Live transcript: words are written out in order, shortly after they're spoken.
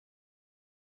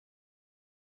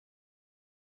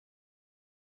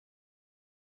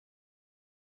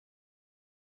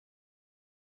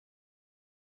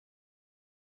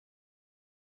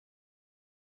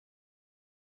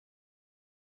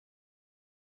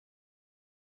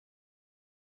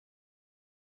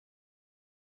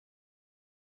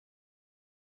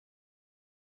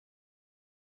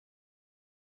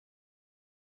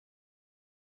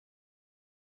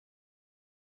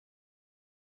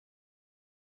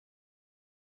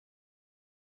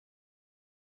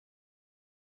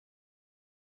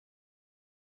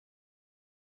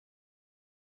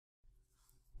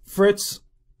Fritz,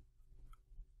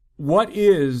 what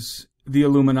is the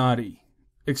Illuminati?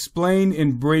 Explain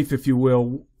in brief, if you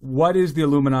will, what is the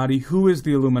Illuminati, who is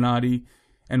the Illuminati,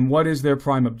 and what is their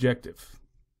prime objective?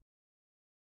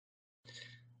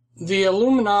 The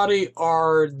Illuminati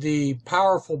are the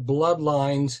powerful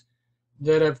bloodlines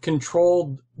that have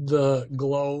controlled the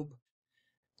globe,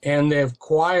 and they have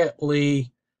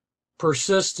quietly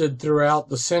persisted throughout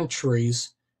the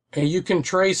centuries. And you can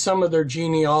trace some of their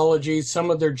genealogies. Some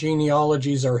of their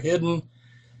genealogies are hidden.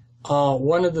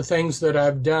 One of the things that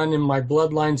I've done in my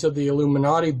Bloodlines of the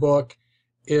Illuminati book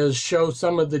is show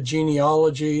some of the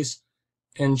genealogies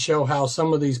and show how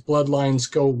some of these bloodlines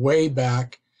go way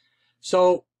back.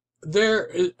 So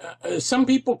some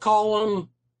people call them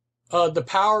the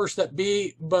powers that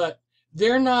be, but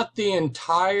they're not the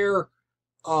entire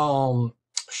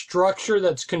structure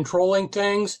that's controlling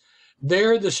things.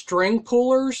 They're the string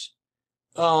pullers,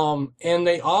 and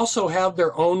they also have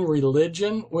their own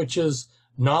religion, which is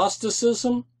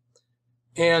Gnosticism,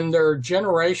 and they're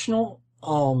generational.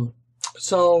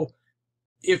 So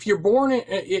if you're born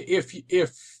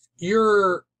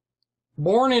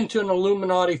into an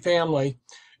Illuminati family,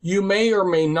 you may or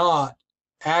may not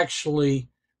actually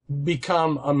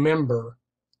become a member,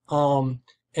 and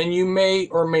you may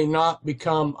or may not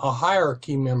become a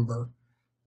hierarchy member.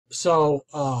 So,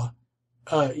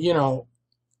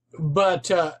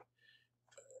 but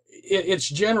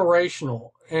it's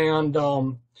generational. And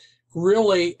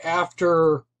really,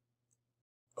 after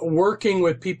working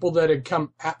with people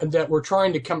that were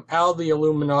trying to come out of the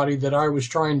Illuminati that I was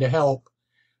trying to help,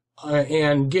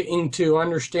 and getting to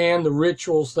understand the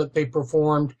rituals that they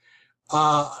performed,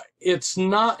 it's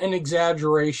not an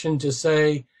exaggeration to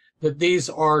say that these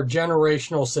are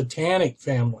generational satanic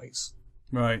families.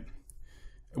 Right.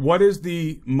 What is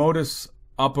the modus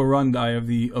operandi of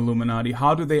the Illuminati?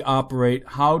 How do they operate?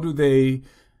 How do they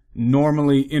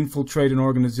normally infiltrate an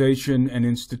organization, an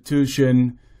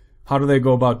institution? How do they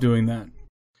go about doing that?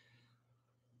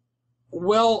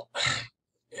 Well,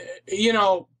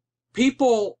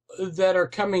 people that are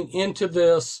coming into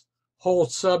this whole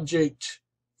subject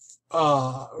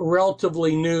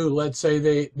relatively new, let's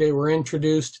say they were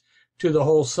introduced to the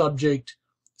whole subject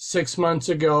 6 months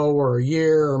ago or a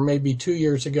year or maybe 2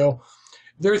 years ago,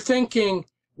 they're thinking,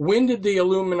 when did the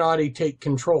Illuminati take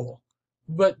control?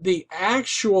 But the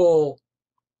actual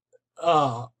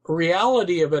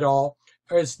reality of it all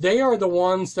is they are the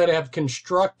ones that have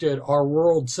constructed our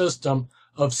world system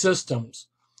of systems.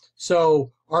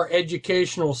 So our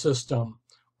educational system,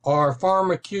 our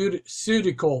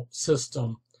pharmaceutical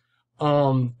system,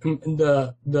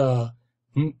 the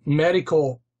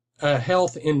medical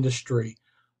health industry,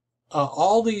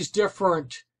 all these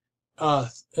different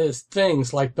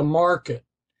things like the market,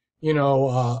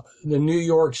 the New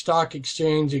York Stock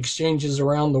Exchange, exchanges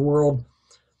around the world.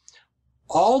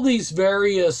 All these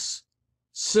various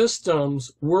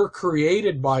systems were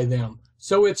created by them.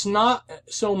 So it's not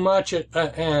so much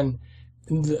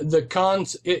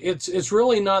it's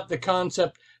really not the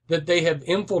concept that they have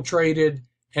infiltrated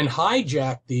and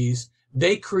hijacked these.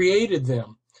 They created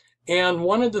them. And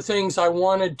one of the things I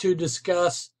wanted to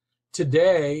discuss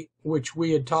today, which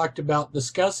we had talked about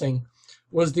discussing,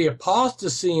 was the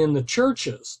apostasy in the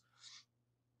churches.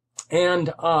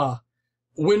 And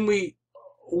when we,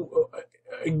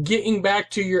 getting back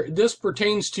to this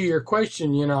pertains to your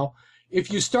question,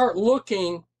 if you start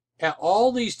looking at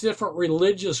all these different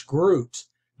religious groups,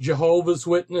 Jehovah's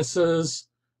Witnesses,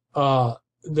 the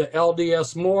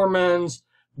LDS Mormons,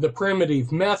 the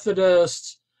Primitive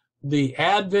Methodists, the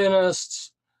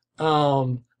Adventists,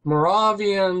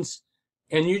 Moravians,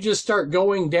 and you just start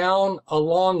going down a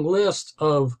long list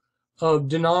of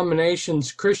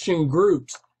denominations, Christian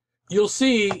groups, you'll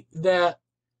see that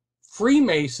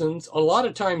Freemasons, a lot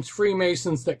of times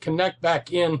Freemasons that connect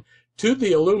back in to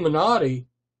the Illuminati,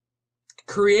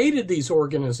 created these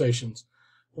organizations.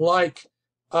 Like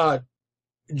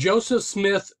Joseph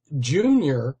Smith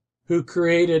Jr., who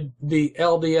created the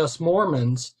LDS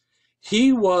Mormons,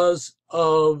 he was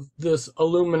of this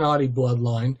Illuminati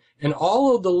bloodline, and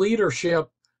all of the leadership,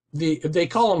 they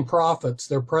call them prophets,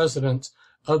 they're presidents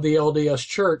of the LDS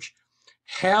Church,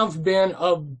 have been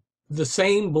of the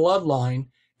same bloodline,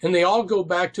 and they all go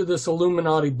back to this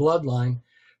Illuminati bloodline.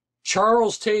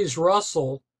 Charles Taze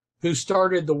Russell, who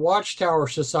started the Watchtower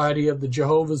Society of the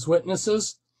Jehovah's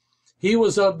Witnesses, he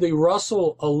was of the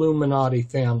Russell Illuminati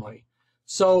family.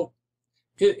 So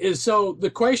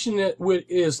the question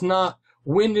is not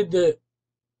when did the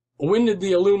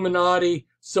Illuminati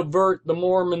subvert the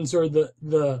Mormons or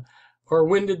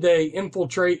when did they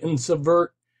infiltrate and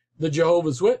subvert the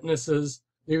Jehovah's Witnesses?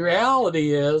 The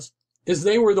reality is is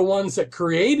they were the ones that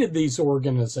created these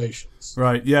organizations.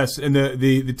 Right. Yes. And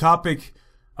the topic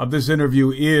of this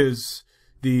interview is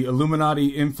the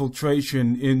Illuminati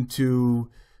infiltration into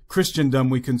Christendom,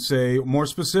 we can say, more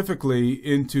specifically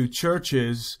into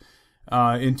churches,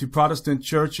 into Protestant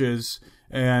churches.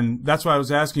 And that's why I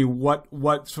was asking you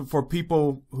what for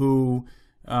people who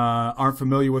aren't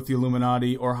familiar with the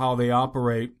Illuminati or how they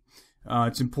operate,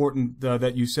 it's important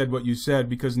that you said what you said,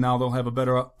 because now they'll have a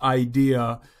better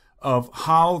idea of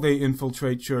how they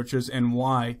infiltrate churches and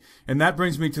why. And that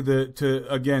brings me to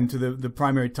the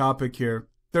primary topic here.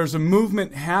 There's a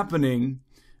movement happening.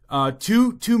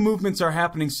 Two movements are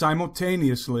happening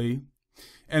simultaneously,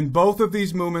 and both of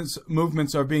these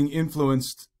movements are being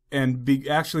influenced and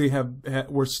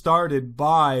were started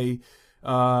by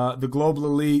the global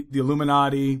elite, the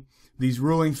Illuminati, these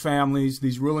ruling families,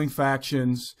 these ruling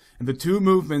factions. And the two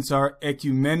movements are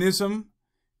ecumenism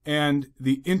and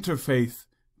the interfaith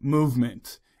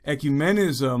movement.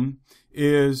 Ecumenism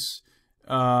is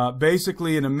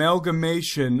basically an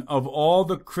amalgamation of all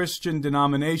the Christian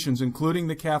denominations, including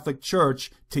the Catholic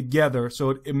Church, together.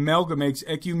 So it amalgamates.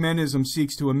 Ecumenism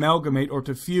seeks to amalgamate or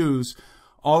to fuse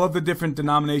all of the different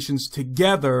denominations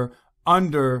together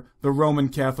under the Roman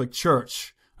Catholic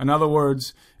Church. In other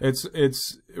words,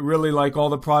 it's really like all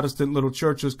the Protestant little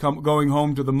churches going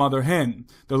home to the mother hen.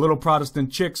 The little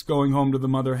Protestant chicks going home to the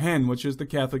mother hen, which is the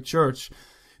Catholic Church.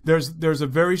 There's a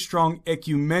very strong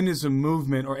ecumenism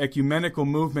movement or ecumenical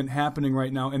movement happening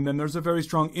right now, and then there's a very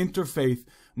strong interfaith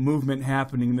movement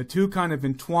happening. And the two kind of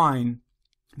entwine.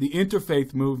 The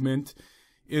interfaith movement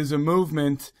is a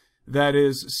movement that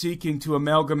is seeking to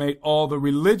amalgamate all the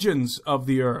religions of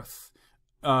the earth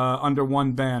under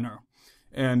one banner.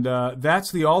 And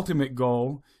that's the ultimate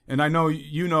goal. And I know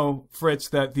you know, Fritz,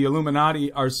 that the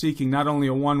Illuminati are seeking not only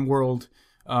a one world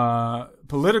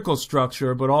political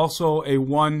structure, but also a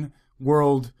one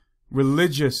world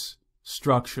religious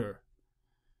structure.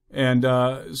 And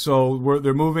so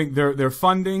they're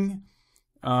funding,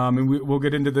 and we'll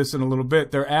get into this in a little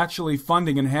bit. They're actually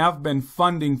funding and have been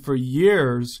funding for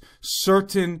years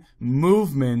certain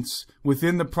movements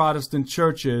within the Protestant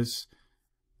churches,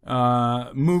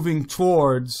 moving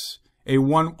towards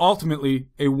ultimately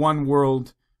a one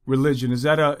world religion. Is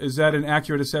that an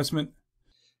accurate assessment?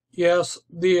 Yes,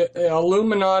 the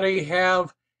Illuminati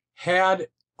have had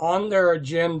on their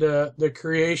agenda the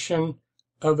creation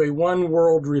of a one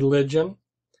world religion.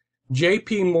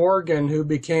 J.P. Morgan, who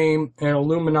became an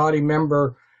Illuminati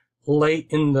member late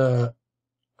in the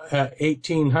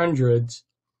 1800s,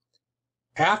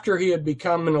 after he had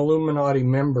become an Illuminati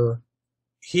member,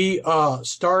 he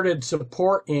started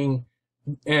supporting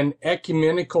an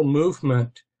ecumenical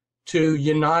movement to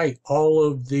unite all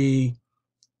of the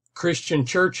Christian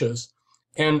churches.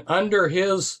 And under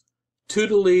his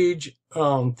tutelage,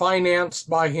 financed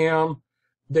by him,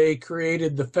 they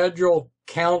created the Federal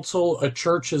Council of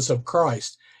Churches of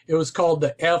Christ. It was called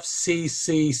the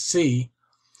FCCC.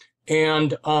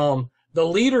 And the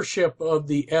leadership of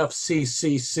the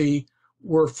FCCC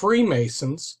were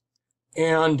Freemasons.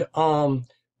 And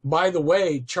by the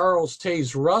way, Charles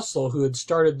Taze Russell, who had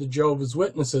started the Jehovah's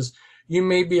Witnesses, you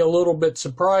may be a little bit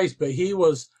surprised, but he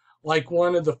was like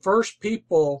one of the first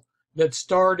people that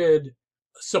started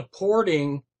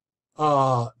supporting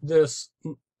this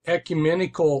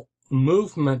ecumenical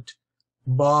movement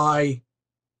by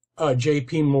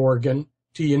J.P. Morgan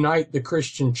to unite the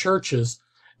Christian churches.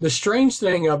 The strange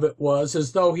thing of it was,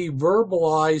 as though he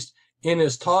verbalized in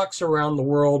his talks around the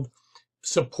world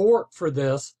support for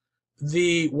this,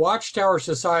 the Watchtower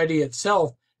Society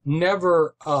itself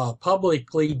never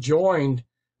publicly joined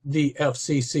the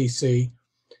FCCC.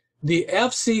 The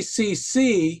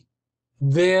FCCC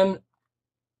then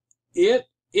it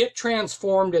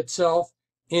transformed itself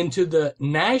into the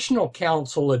National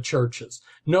Council of Churches.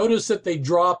 Notice that they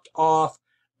dropped off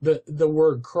the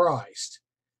word Christ.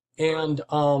 And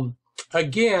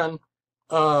again,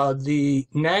 the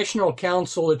National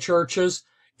Council of Churches,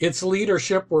 its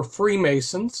leadership were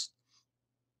Freemasons.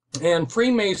 And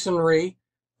Freemasonry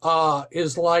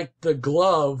is like the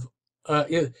glove.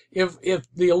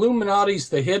 If the Illuminati's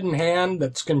the hidden hand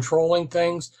that's controlling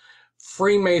things,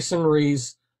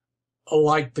 Freemasonry's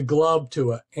like the glove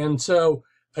to it. And so,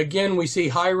 again, we see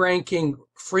high-ranking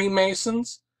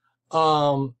Freemasons,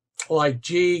 like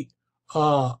G.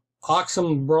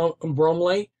 Oxham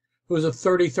Bromley, who was a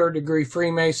 33rd degree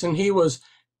Freemason. He was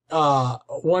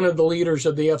one of the leaders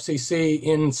of the FCC,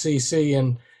 NCC,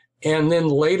 and then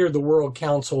later the World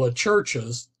Council of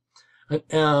Churches.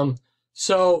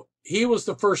 So he was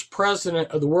the first president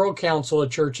of the World Council of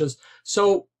Churches.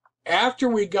 So after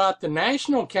we got the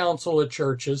National Council of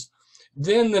Churches,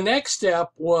 Then the next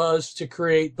step was to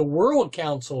create the World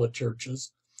Council of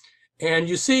Churches. And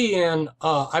you see in,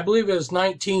 I believe it was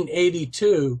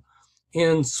 1982,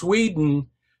 in Sweden,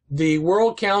 the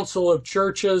World Council of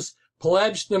Churches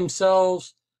pledged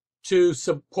themselves to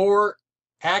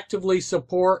actively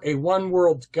support a one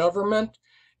world government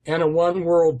and a one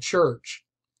world church.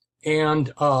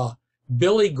 And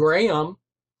Billy Graham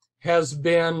has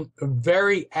been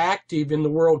very active in the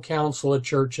World Council of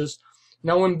Churches.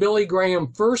 Now, when Billy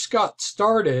Graham first got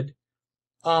started,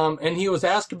 and he was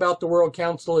asked about the World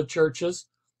Council of Churches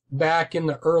back in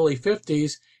the early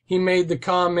 50s, he made the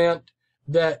comment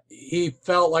that he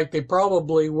felt like they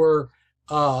probably were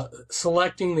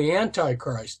selecting the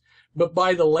Antichrist. But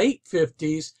by the late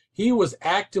 50s, he was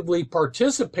actively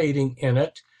participating in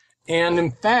it. And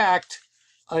in fact,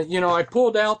 I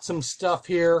pulled out some stuff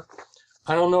here.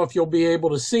 I don't know if you'll be able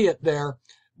to see it there,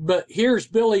 but here's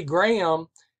Billy Graham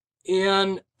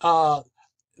in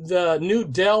the New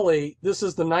Delhi. This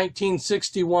is the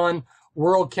 1961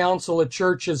 World Council of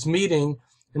Churches meeting,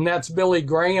 and that's Billy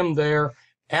Graham there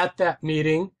at that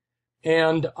meeting.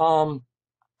 And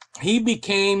he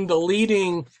became the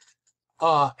leading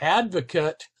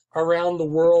advocate around the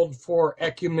world for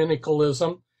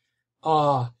ecumenicalism.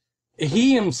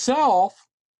 He himself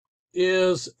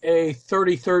is a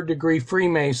 33rd degree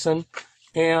Freemason,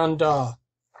 and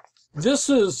this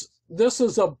is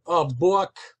a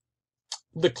book,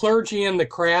 The Clergy and the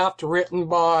Craft, written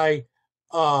by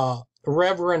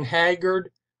Reverend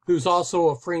Haggard, who's also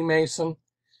a Freemason.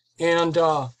 And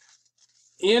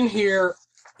in here,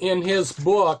 in his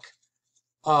book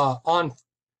on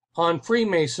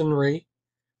Freemasonry,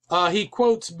 he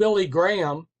quotes Billy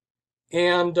Graham,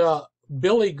 and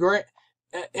Billy Graham.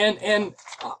 And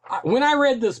when I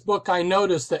read this book, I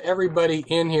noticed that everybody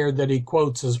in here that he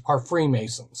quotes are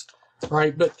Freemasons,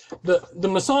 right? But the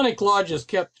Masonic lodges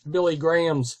kept Billy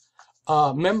Graham's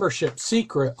membership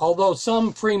secret, although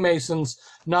some Freemasons,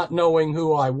 not knowing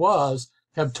who I was,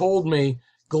 have told me,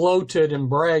 gloated and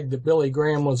bragged that Billy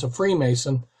Graham was a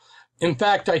Freemason. In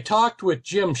fact, I talked with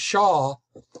Jim Shaw,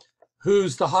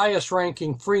 who's the highest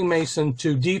ranking Freemason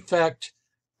to defect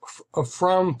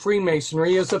from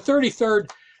Freemasonry. He is a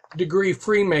 33rd degree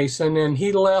Freemason, and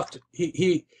he left,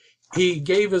 he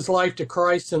gave his life to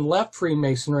Christ and left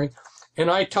Freemasonry. And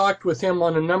I talked with him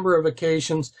on a number of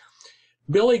occasions.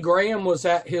 Billy Graham was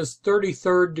at his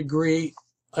 33rd degree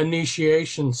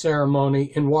initiation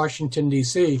ceremony in Washington,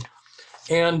 D.C.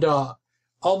 And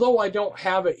although I don't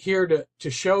have it here to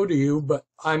show to you, but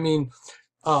I mean,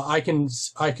 I can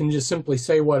just simply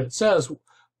say what it says.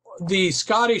 The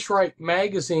Scottish Rite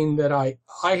magazine that I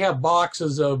have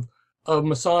boxes of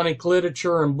Masonic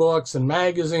literature and books and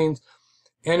magazines,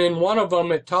 and in one of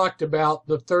them it talked about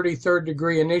the 33rd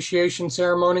degree initiation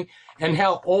ceremony and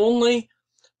how only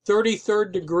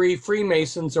 33rd degree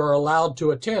Freemasons are allowed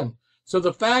to attend. So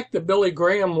the fact that Billy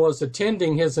Graham was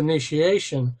attending his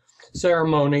initiation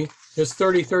ceremony, his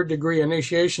 33rd degree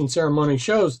initiation ceremony,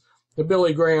 shows that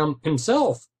Billy Graham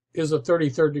himself is a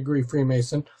 33rd degree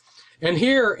Freemason. And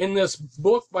here in this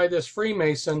book by this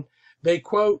Freemason, they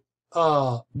quote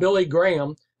Billy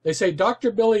Graham. They say,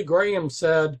 Dr. Billy Graham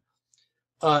said,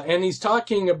 and he's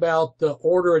talking about the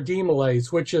Order of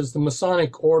Demolays, which is the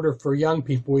Masonic order for young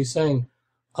people. He's saying,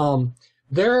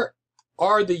 there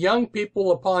are the young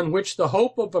people upon which the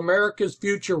hope of America's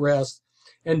future rests,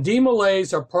 and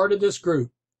Demolays are part of this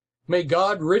group. May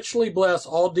God richly bless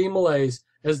all Demolays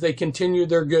as they continue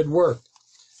their good work.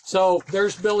 So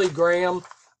there's Billy Graham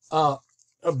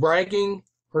bragging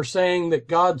or saying that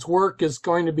God's work is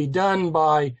going to be done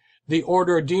by the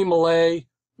Order of Demolay,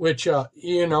 which,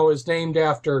 is named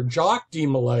after Jacques de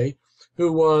Molay,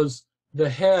 who was the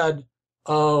head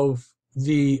of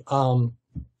the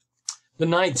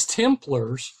Knights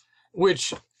Templars,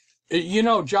 which,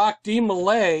 Jacques de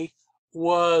Molay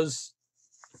was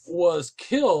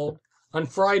killed on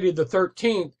Friday the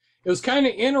 13th. It was kind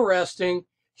of interesting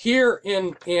here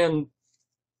in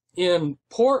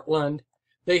Portland.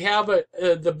 They have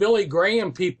the Billy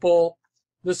Graham people.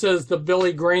 This is the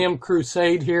Billy Graham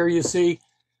Crusade here. You see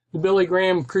the Billy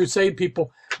Graham Crusade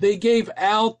people. They gave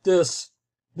out this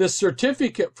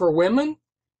certificate for women.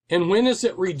 And when is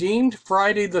it redeemed?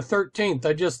 Friday the 13th.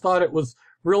 I just thought it was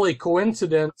really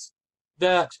coincidence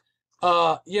that,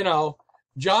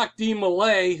 Jacques de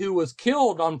Molay, who was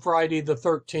killed on Friday the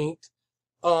 13th,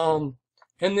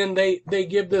 and then they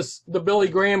give the Billy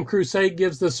Graham Crusade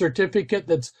gives the certificate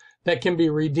that can be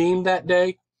redeemed that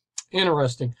day.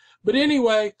 Interesting. But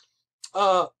anyway,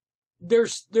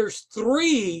 there's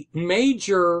three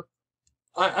major,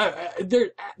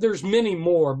 there's many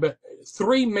more, but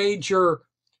three major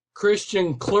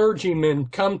Christian clergymen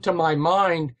come to my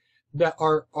mind that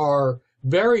are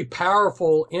very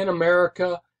powerful in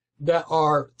America that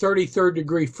are 33rd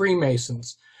degree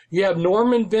Freemasons. You have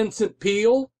Norman Vincent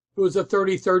Peale, who was a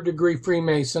 33rd degree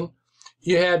Freemason.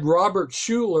 You had Robert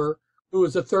Schuller, who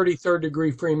was a 33rd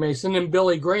degree Freemason, and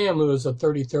Billy Graham, who was a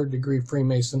 33rd degree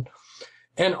Freemason.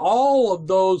 And all of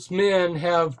those men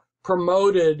have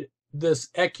promoted this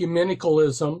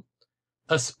ecumenicalism,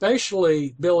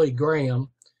 especially Billy Graham.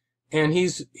 And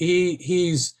he's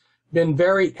been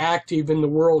very active in the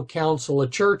World Council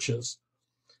of Churches.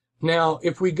 Now,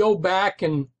 if we go back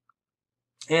and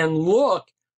look,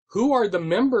 who are the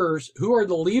members, who are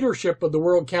the leadership of the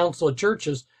World Council of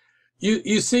Churches,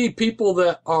 you see people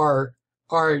that are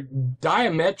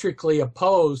diametrically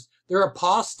opposed. They're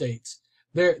apostates.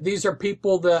 These are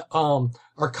people that are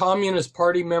Communist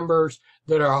Party members,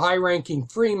 that are high-ranking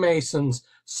Freemasons,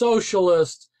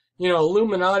 socialists,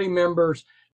 Illuminati members.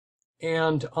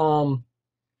 And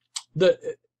the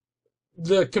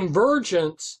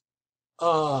convergence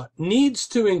needs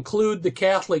to include the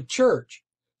Catholic Church.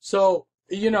 So,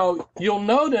 you'll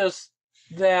notice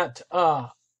that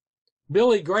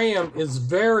Billy Graham is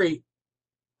very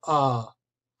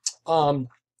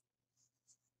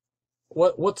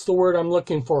what's the word I'm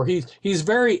looking for? He's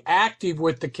very active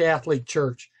with the Catholic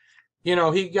Church.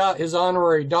 He got his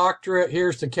honorary doctorate.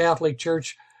 Here's the Catholic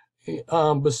Church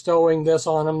bestowing this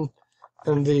on him.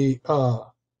 And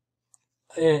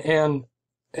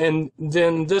and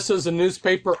then this is a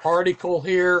newspaper article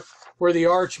here where the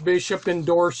Archbishop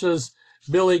endorses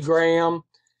Billy Graham.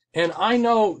 And I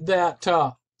know that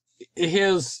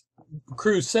his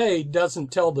crusade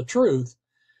doesn't tell the truth,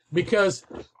 because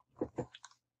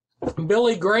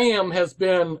Billy Graham has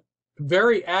been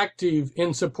very active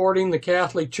in supporting the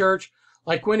Catholic Church.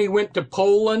 Like when he went to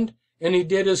Poland and he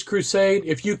did his crusade,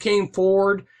 if you came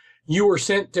forward, you were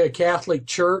sent to a Catholic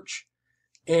church.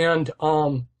 And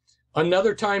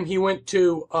another time he went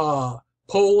to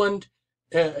Poland,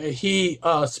 he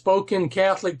spoke in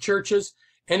Catholic churches,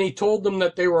 and he told them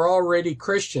that they were already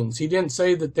Christians. He didn't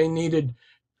say that they needed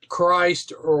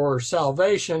Christ or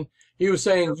salvation. He was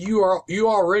saying, you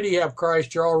already have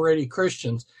Christ, you're already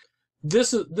Christians.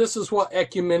 This is what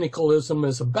ecumenicalism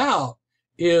is about,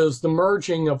 is the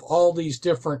merging of all these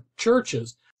different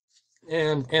churches.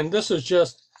 And this is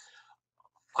just,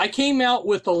 I came out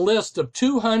with a list of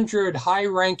 200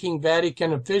 high-ranking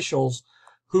Vatican officials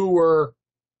who were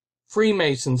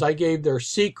Freemasons. I gave their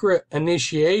secret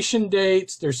initiation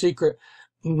dates, their secret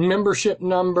membership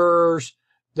numbers,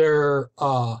 their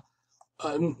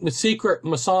secret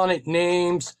Masonic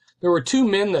names. There were 2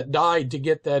 men that died to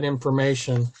get that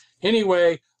information.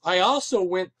 Anyway, I also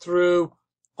went through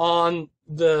on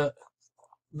the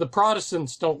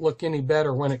Protestants don't look any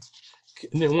better when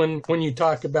you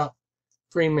talk about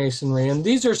Freemasonry. And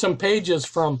these are some pages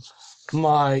from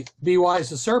my Be Wise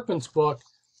the Serpent's book.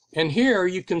 And here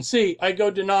you can see I go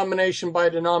denomination by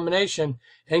denomination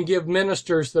and give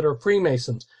ministers that are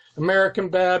Freemasons. American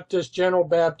Baptist, General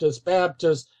Baptist,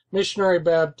 Baptist, Missionary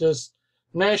Baptist,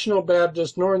 National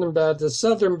Baptist, Northern Baptist,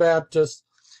 Southern Baptist.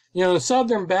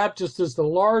 Southern Baptist is the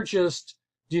largest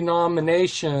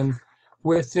denomination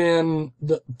within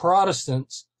the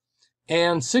Protestants,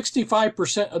 and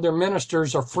 65% of their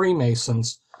ministers are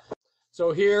Freemasons.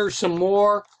 So here's some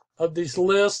more of these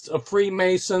lists of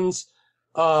Freemasons,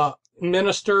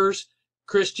 ministers: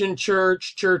 Christian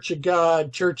Church, Church of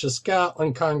God, Church of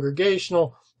Scotland,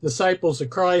 Congregational, Disciples of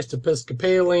Christ,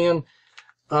 Episcopalian.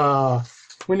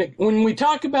 When we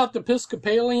talk about the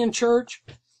Episcopalian Church,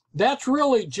 that's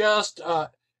really just a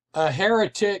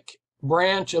heretic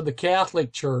branch of the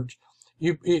Catholic Church.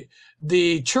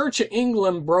 The Church of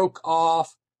England broke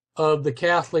off of the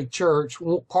Catholic Church.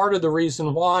 Part of the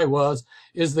reason why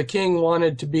is the king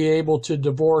wanted to be able to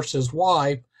divorce his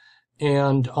wife,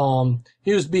 and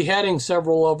he was beheading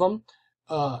several of them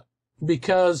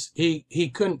because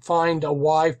he couldn't find a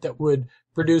wife that would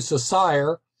produce a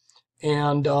sire,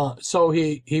 and so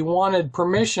he wanted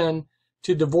permission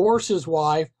to divorce his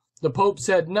wife. The Pope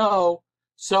said no,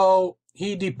 so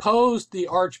he deposed the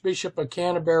Archbishop of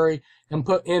Canterbury and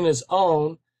put in his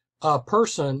own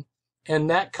person, and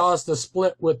that caused a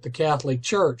split with the Catholic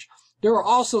Church. There were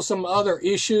also some other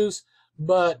issues,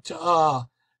 but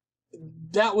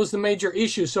that was the major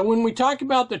issue. So when we talk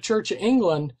about the Church of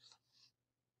England,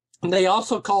 they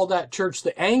also call that church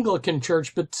the Anglican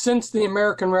Church, but since the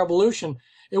American Revolution,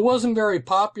 it wasn't very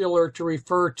popular to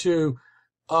refer to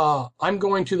I'm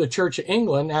going to the Church of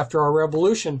England after our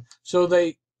revolution, so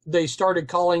they started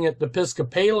calling it the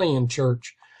Episcopalian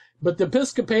Church. But the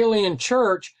Episcopalian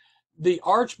Church, the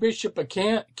Archbishop of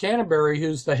Canterbury,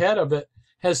 who's the head of it,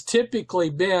 has typically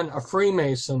been a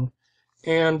Freemason.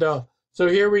 And so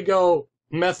here we go: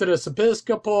 Methodist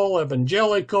Episcopal,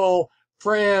 Evangelical,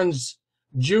 Friends,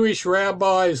 Jewish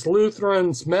rabbis,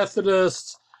 Lutherans,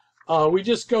 Methodists. We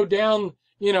just go down,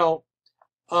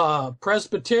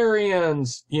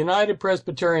 Presbyterians, United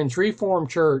Presbyterians, Reformed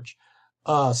Church,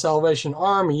 Salvation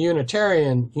Army,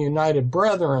 Unitarian, United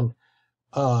Brethren,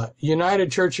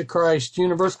 United Church of Christ,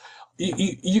 Universal.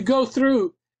 You go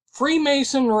through.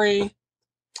 Freemasonry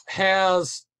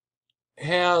has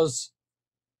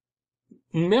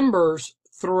members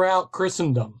throughout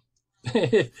Christendom.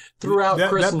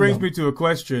 That brings me to a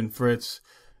question, Fritz.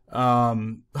 I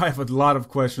have a lot of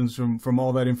questions from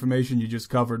all that information you just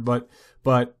covered, but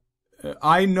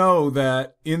I know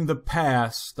that in the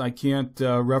past, I can't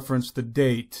reference the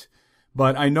date,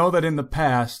 but I know that in the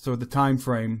past, or the time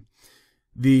frame,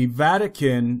 the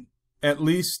Vatican at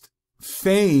least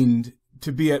feigned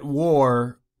to be at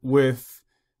war with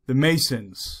the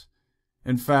Masons.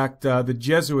 In fact, the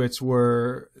Jesuits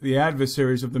were the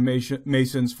adversaries of the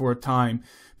Masons for a time.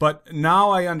 But now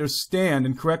I understand,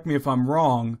 and correct me if I'm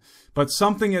wrong, but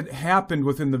something had happened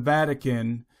within the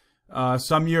Vatican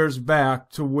some years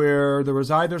back to where there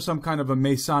was either some kind of a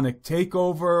Masonic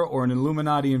takeover or an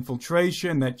Illuminati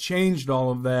infiltration that changed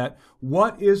all of that.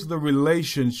 What is the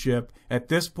relationship at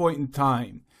this point in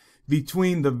time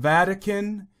between the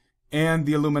Vatican and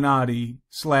the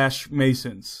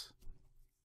Illuminati/Masons?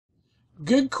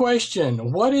 Good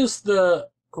question. What is the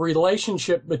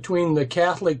relationship between the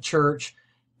Catholic Church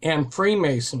and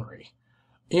Freemasonry?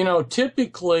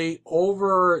 Typically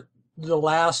over the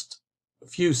last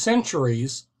few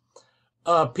centuries,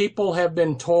 people have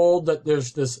been told that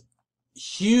there's this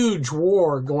huge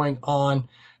war going on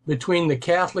between the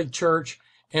Catholic Church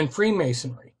and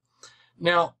Freemasonry.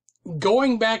 Now,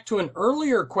 going back to an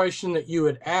earlier question that you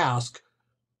had asked,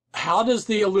 how does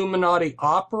the Illuminati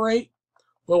operate?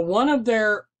 Well, one of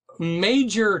their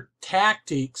major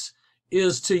tactics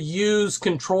is to use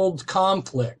controlled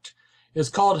conflict. It's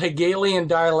called Hegelian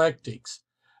dialectics.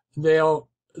 They'll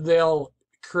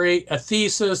create a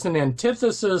thesis, an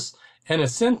antithesis, and a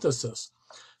synthesis.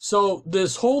 So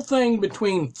this whole thing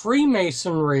between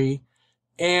Freemasonry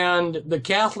and the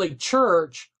Catholic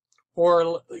Church,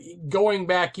 or going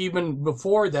back even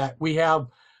before that, we have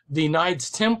the Knights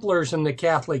Templars in the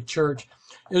Catholic Church,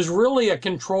 is really a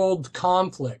controlled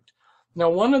conflict. Now,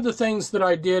 one of the things that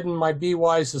I did in my Be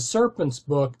Wise as Serpents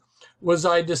book was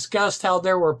I discussed how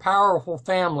there were powerful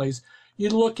families. You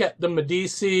look at the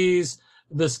Medicis,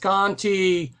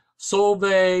 Visconti,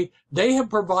 Solvay, they have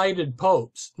provided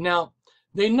popes. Now,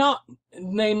 they not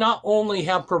only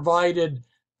have provided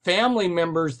family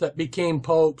members that became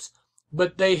popes,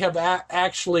 but they have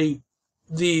actually,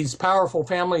 these powerful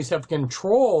families have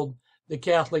controlled the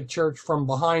Catholic Church from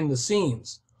behind the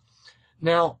scenes.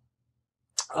 Now,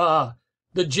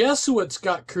 the Jesuits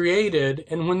got created,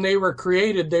 and when they were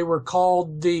created, they were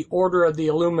called the Order of the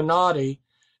Illuminati.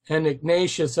 And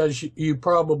Ignatius, as you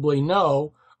probably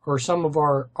know, or some of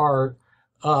our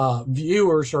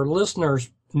viewers or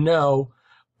listeners know,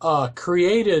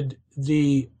 created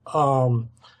the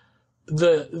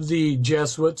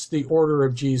Jesuits, the Order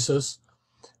of Jesus.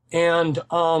 And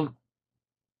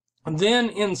then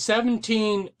in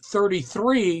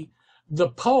 1733, the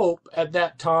Pope at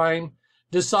that time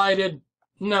decided,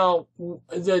 no,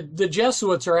 the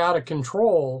Jesuits are out of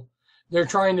control. They're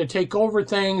trying to take over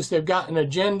things. They've got an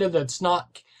agenda that's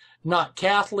not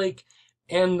Catholic.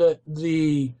 And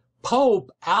the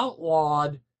Pope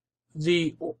outlawed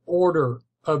the Order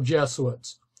of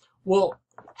Jesuits. Well,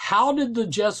 how did the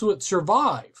Jesuits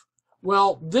survive?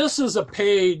 Well, this is a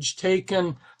page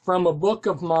taken from a book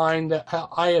of mine that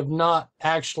I have not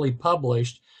actually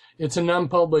published. It's an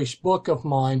unpublished book of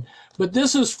mine. But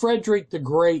this is Frederick the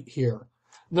Great here.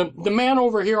 The man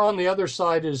over here on the other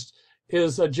side is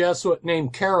a Jesuit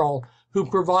named Carroll, who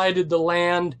provided the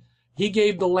land. He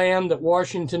gave the land that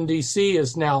Washington, D.C.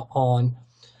 is now on.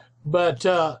 But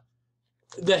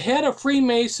the head of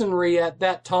Freemasonry at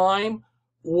that time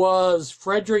was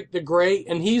Frederick the Great,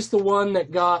 and he's the one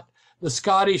that got the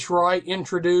Scottish Rite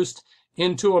introduced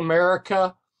into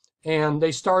America. And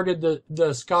they started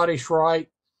the Scottish Rite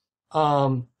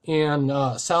in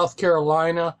South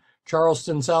Carolina.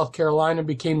 Charleston, South Carolina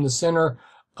became the center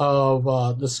of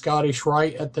the Scottish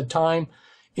Rite at the time.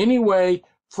 Anyway,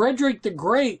 Frederick the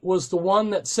Great was the one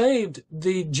that saved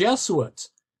the Jesuits.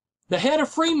 The head of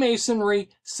Freemasonry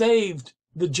saved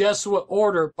the Jesuit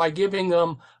order by giving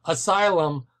them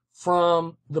asylum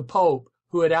from the Pope,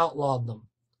 who had outlawed them.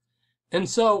 And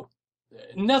so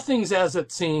nothing's as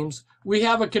it seems. We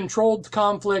have a controlled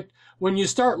conflict. When you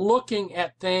start looking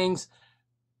at things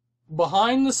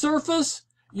behind the surface,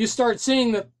 you start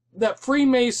seeing that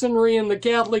Freemasonry and the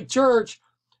Catholic Church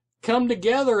come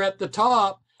together at the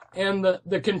top, and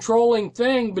the controlling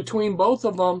thing between both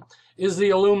of them is the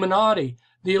Illuminati.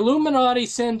 The Illuminati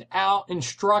send out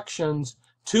instructions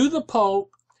to the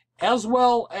Pope as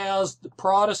well as the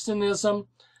Protestantism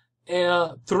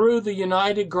through the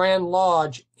United Grand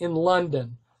Lodge in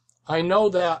London. I know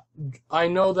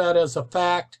that as a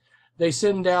fact. They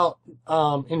send out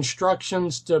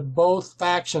instructions to both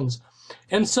factions.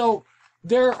 And so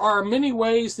there are many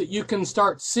ways that you can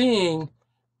start seeing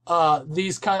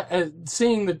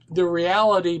seeing the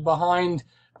reality behind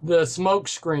the smoke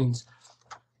screens.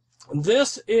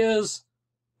 This is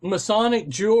Masonic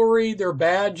jewelry, their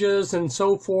badges, and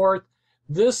so forth.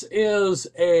 This is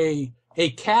a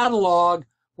catalog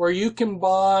where you can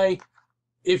buy,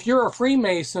 if you're a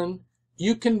Freemason,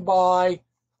 you can buy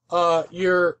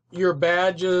your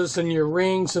badges and your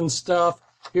rings and stuff.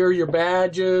 Here are your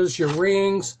badges, your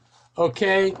rings.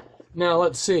 Okay, now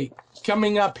let's see.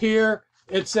 Coming up here,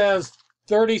 it says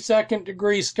 32nd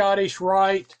degree Scottish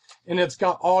Rite, and it's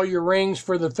got all your rings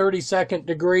for the 32nd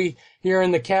degree here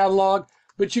in the catalog.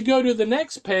 But you go to the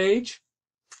next page,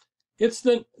 it's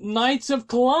the Knights of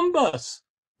Columbus,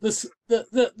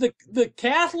 the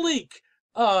Catholic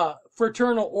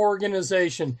fraternal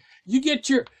organization. You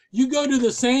go to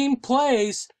the same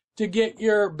place to get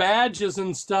your badges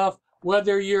and stuff,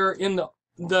 whether you're in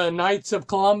the Knights of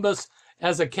Columbus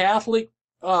as a Catholic.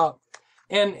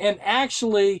 And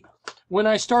actually, when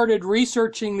I started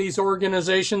researching these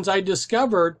organizations, I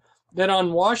discovered that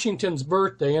on Washington's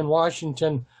birthday, and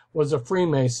Washington was a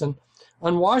Freemason,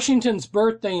 on Washington's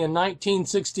birthday in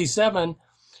 1967,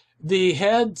 the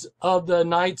heads of the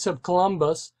Knights of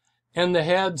Columbus and the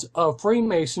heads of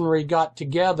Freemasonry got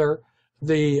together,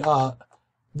 the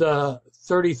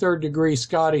 33rd degree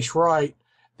Scottish Rite.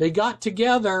 They got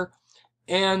together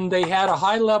and they had a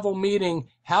high-level meeting.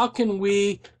 How can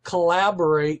we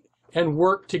collaborate and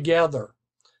work together?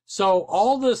 So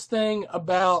all this thing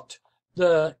about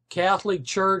the Catholic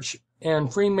Church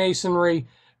and Freemasonry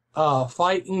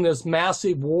fighting this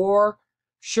massive war,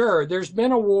 sure, there's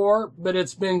been a war, but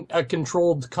it's been a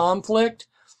controlled conflict.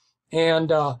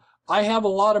 And I have a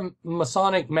lot of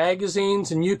Masonic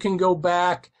magazines, and you can go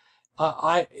back.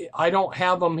 I don't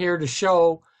have them here to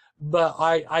show, but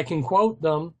I can quote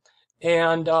them.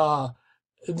 And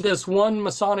this one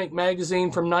Masonic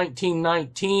magazine from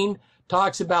 1919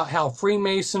 talks about how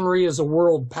Freemasonry is a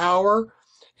world power,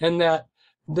 and that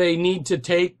they need to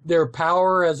take their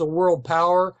power as a world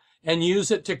power and use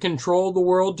it to control the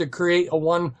world, to create a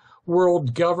one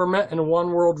world government and a one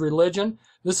world religion.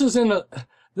 This is in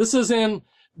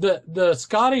the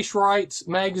Scottish Rites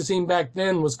magazine back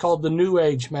then was called the New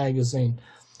Age magazine.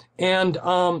 And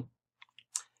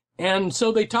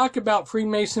so they talk about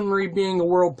Freemasonry being a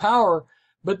world power,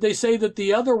 but they say that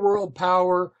the other world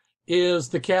power is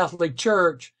the Catholic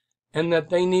Church, and that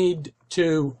they need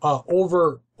to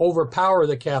overpower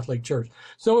the Catholic Church.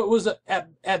 So it was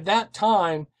at that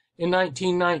time in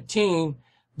 1919,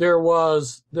 there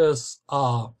was this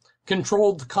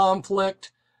controlled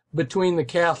conflict between the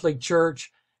Catholic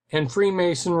Church and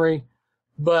Freemasonry.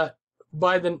 But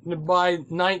by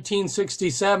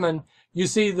 1967, you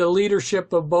see the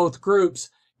leadership of both groups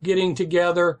getting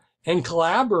together and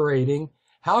collaborating.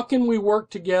 How can we work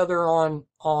together on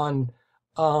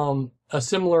a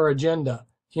similar agenda,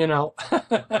 you know?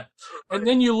 And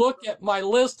then you look at my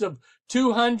list of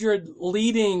 200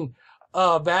 leading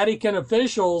Vatican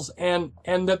officials, and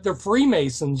that they're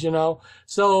Freemasons, you know?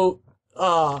 So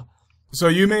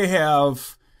you may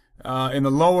have in the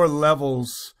lower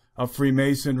levels of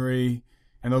Freemasonry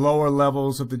and the lower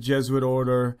levels of the Jesuit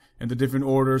order and the different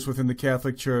orders within the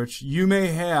Catholic Church, you may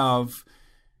have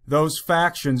those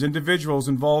factions, individuals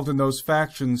involved in those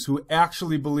factions who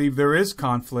actually believe there is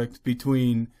conflict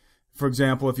between, for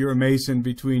example, if you're a Mason,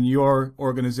 between your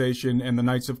organization and the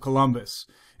Knights of Columbus.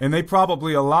 And they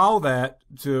probably allow that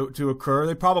to occur.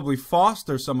 They probably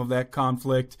foster some of that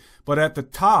conflict. But at the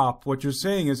top, what you're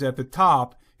saying is at the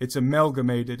top, it's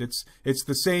amalgamated. It's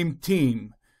the same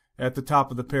team at the top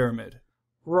of the pyramid.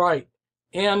 Right.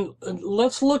 And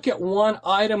let's look at one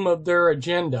item of their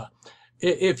agenda.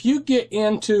 If you get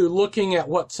into looking at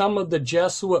what some of the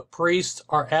Jesuit priests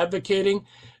are advocating,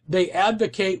 they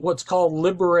advocate what's called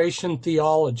liberation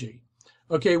theology.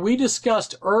 Okay, we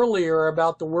discussed earlier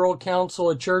about the World Council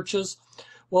of Churches.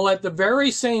 Well, at the very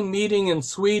same meeting in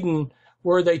Sweden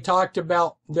where they talked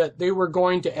about that they were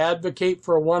going to advocate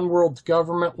for a one world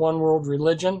government, one world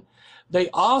religion, they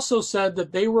also said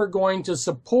that they were going to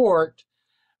support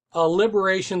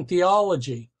liberation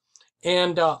theology.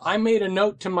 And I made a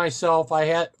note to myself.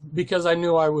 Because I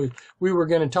knew we were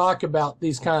going to talk about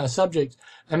these kind of subjects.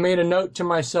 I made a note to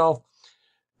myself.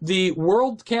 The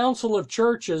World Council of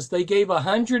Churches, they gave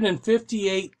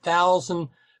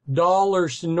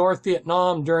 $158,000 to North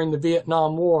Vietnam during the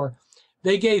Vietnam War.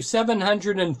 They gave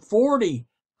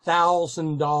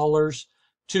 $740,000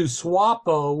 to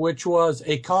SWAPO, which was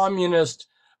a communist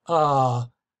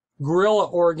guerrilla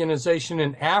organization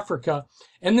in Africa.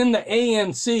 And then the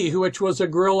ANC, which was a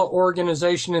guerrilla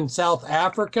organization in South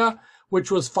Africa,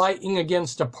 which was fighting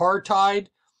against apartheid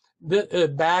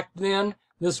back then.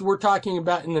 We're talking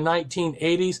about in the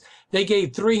 1980s. They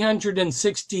gave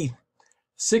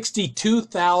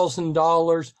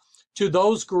 $362,000 to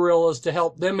those guerrillas to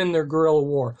help them in their guerrilla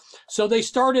war. So they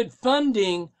started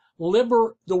funding, the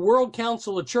World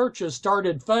Council of Churches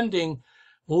started funding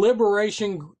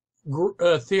liberation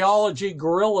theology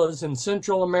guerrillas in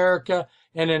Central America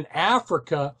and in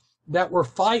Africa that were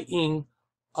fighting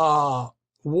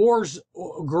wars,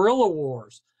 guerrilla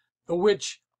wars,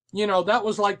 which, that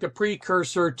was like the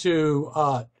precursor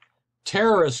to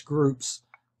terrorist groups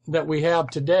that we have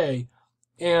today.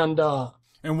 And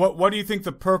what do you think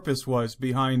the purpose was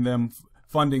behind them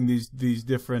funding these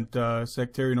different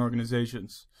sectarian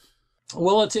organizations?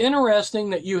 Well, it's interesting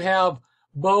that you have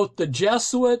both the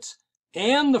Jesuits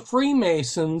and the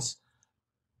Freemasons,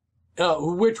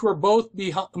 which were both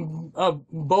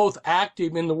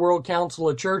active in the World Council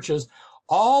of Churches.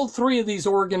 All three of these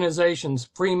organizations,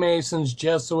 Freemasons,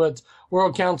 Jesuits,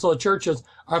 World Council of Churches,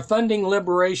 are funding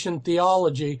liberation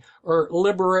theology or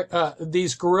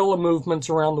these guerrilla movements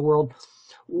around the world.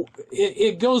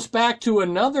 It goes back to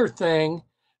another thing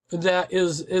that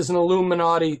is an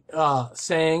Illuminati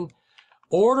saying,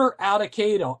 order out of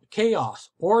chaos,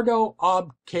 ordo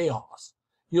ab chaos.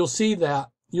 You'll see that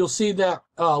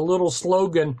little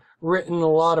slogan written in a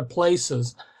lot of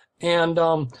places. And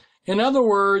in other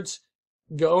words,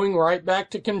 going right back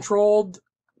to controlled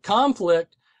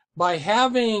conflict, by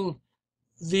having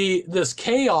this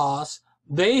chaos,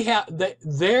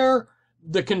 the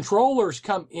controllers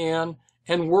come in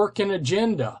and work an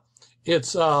agenda.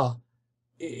 It's the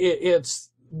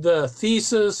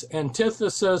thesis,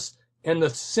 antithesis, and the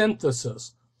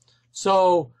synthesis.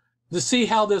 So to see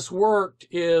how this worked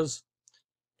is,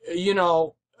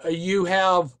 you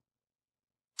have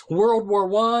World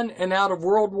War I, and out of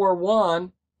World War I,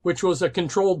 which was a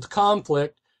controlled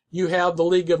conflict, you have the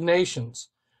League of Nations.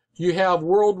 You have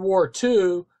World War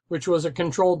II, which was a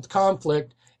controlled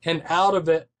conflict, and out of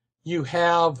it, you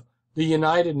have the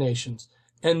United Nations.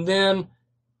 And then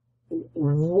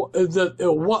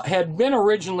what had been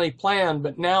originally planned,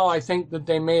 but now I think that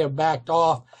they may have backed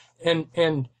off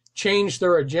and changed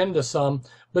their agenda some,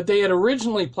 but they had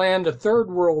originally planned a third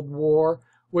world war,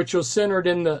 which was centered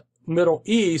in the Middle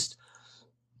East,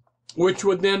 which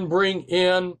would then bring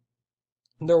in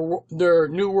their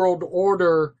New World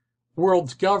Order,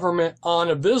 world government on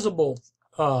a visible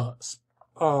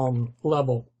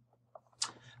level.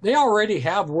 They already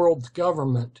have world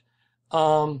government,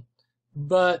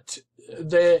 but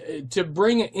to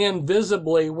bring it in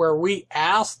visibly where we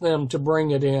ask them to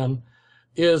bring it in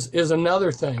is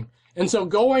another thing. And so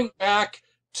going back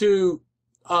to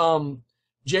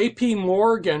J.P.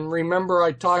 Morgan, remember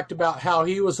I talked about how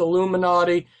he was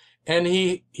Illuminati, and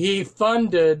he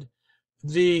funded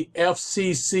the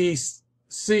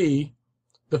FCCC,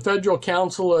 the Federal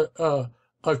Council of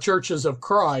Churches of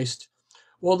Christ.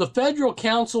 Well, the Federal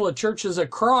Council of Churches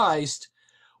of Christ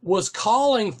was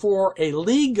calling for a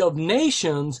League of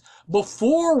Nations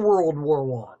before World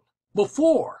War I.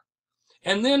 Before.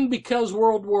 And then because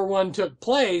World War I took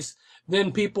place,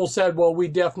 then people said, well, we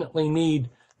definitely need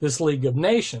this League of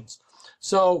Nations.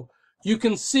 So you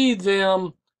can see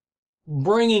them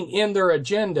bringing in their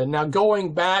agenda. Now,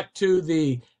 going back to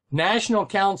the National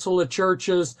Council of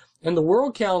Churches and the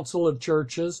World Council of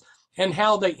Churches and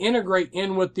how they integrate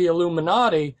in with the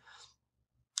Illuminati,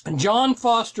 John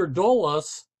Foster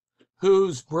Dulles,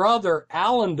 whose brother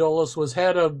Alan Dulles was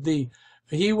head of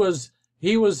he was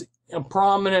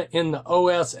prominent in the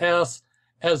OSS,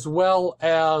 as well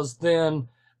as then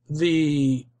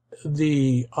the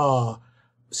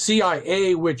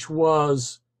CIA, which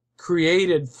was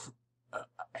created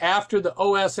after the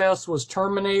OSS was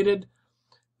terminated.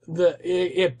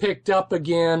 It picked up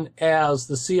again as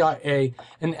the CIA,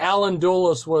 and Alan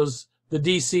Dulles was the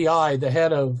DCI, the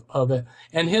head of it.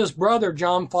 And his brother,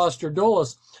 John Foster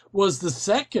Dulles, was the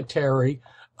secretary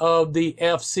of the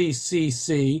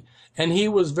FCCC, and he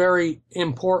was very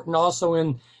important also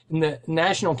in the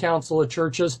National Council of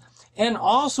Churches and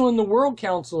also in the World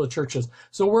Council of Churches.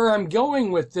 So where I'm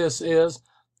going with this is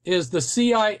is the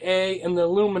CIA and the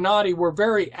Illuminati were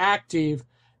very active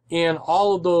in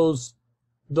all of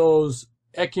those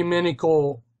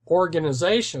ecumenical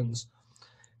organizations.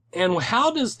 And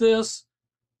how does this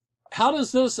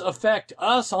affect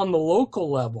us on the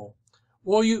local level?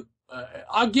 Well,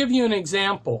 I'll give you an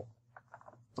example.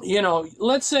 You know,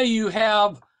 let's say you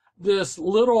have this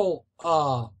little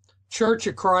Church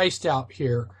of Christ out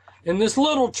here, and this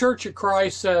little Church of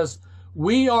Christ says,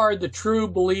 we are the true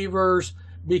believers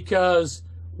because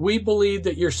we believe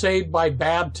that you're saved by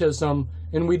baptism,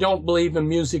 and we don't believe in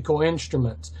musical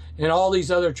instruments. And all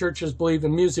these other churches believe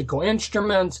in musical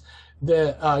instruments.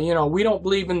 You know, we don't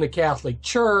believe in the Catholic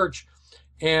Church,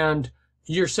 and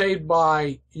you're saved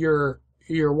by your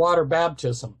water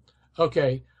baptism.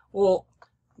 Okay, well,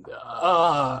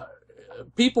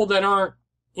 people that aren't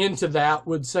into that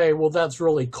would say, well, that's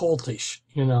really cultish,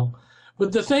 you know.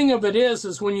 But the thing of it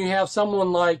is when you have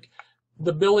someone like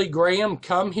the Billy Graham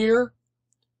come here,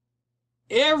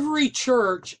 every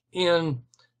church in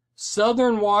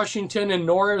Southern Washington and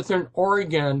Northern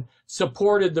Oregon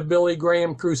supported the Billy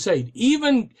Graham crusade,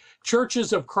 even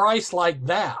churches of Christ like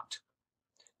that.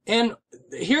 And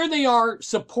here they are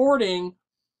supporting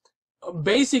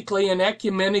basically an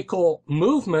ecumenical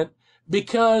movement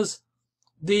because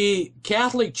the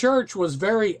Catholic Church was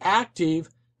very active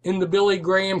in the Billy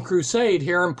Graham crusade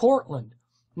here in Portland.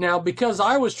 Now, because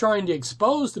I was trying to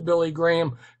expose the Billy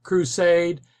Graham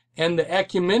crusade and the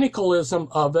ecumenicalism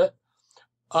of it,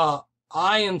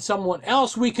 I and someone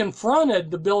else, we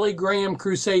confronted the Billy Graham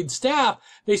crusade staff.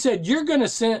 They said,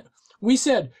 we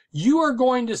said, you are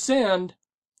going to send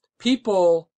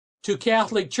people to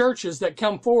Catholic churches that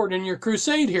come forward in your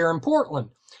crusade here in Portland.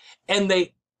 And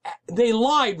they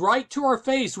lied right to our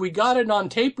face. We got it on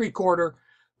tape recorder.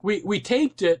 We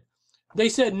taped it. They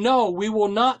said, no, we will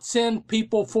not send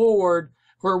people forward,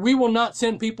 or we will not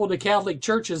send people to Catholic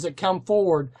churches that come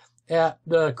forward at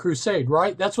the crusade,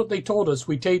 right? That's what they told us.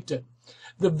 We taped it.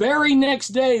 The very next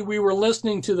day, we were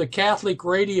listening to the Catholic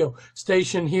radio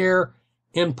station here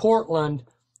in Portland,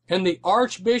 and the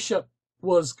Archbishop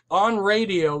was on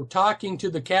radio talking to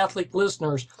the Catholic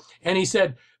listeners, and he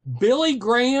said, Billy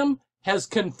Graham has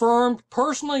confirmed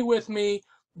personally with me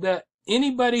that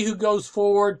anybody who goes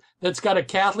forward that's got a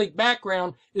Catholic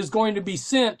background is going to be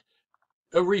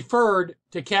referred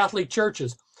to Catholic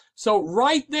churches. So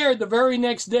right there, the very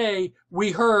next day,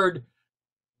 we heard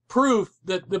proof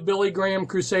that the Billy Graham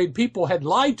crusade people had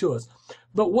lied to us.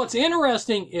 But what's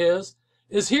interesting is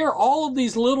here all of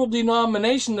these little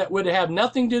denominations that would have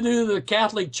nothing to do with the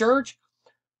Catholic Church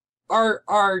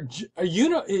are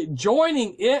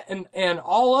joining it and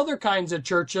all other kinds of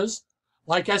churches.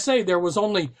 Like I say, there was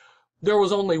only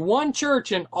one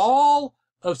church in all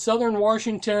of Southern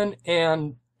Washington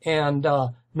and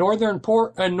Northern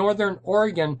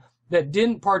Oregon that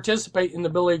didn't participate in the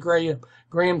Billy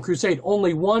Graham crusade.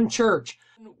 Only one church.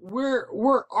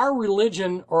 Our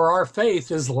religion or our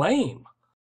faith is lame.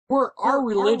 Our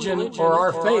religion or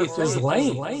our faith is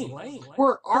lame.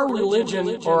 Our religion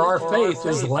or our faith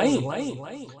is lame.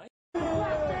 The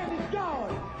black man is God.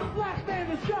 The black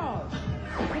man is God.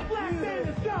 The black man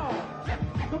is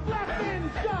God. The black man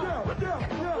is God.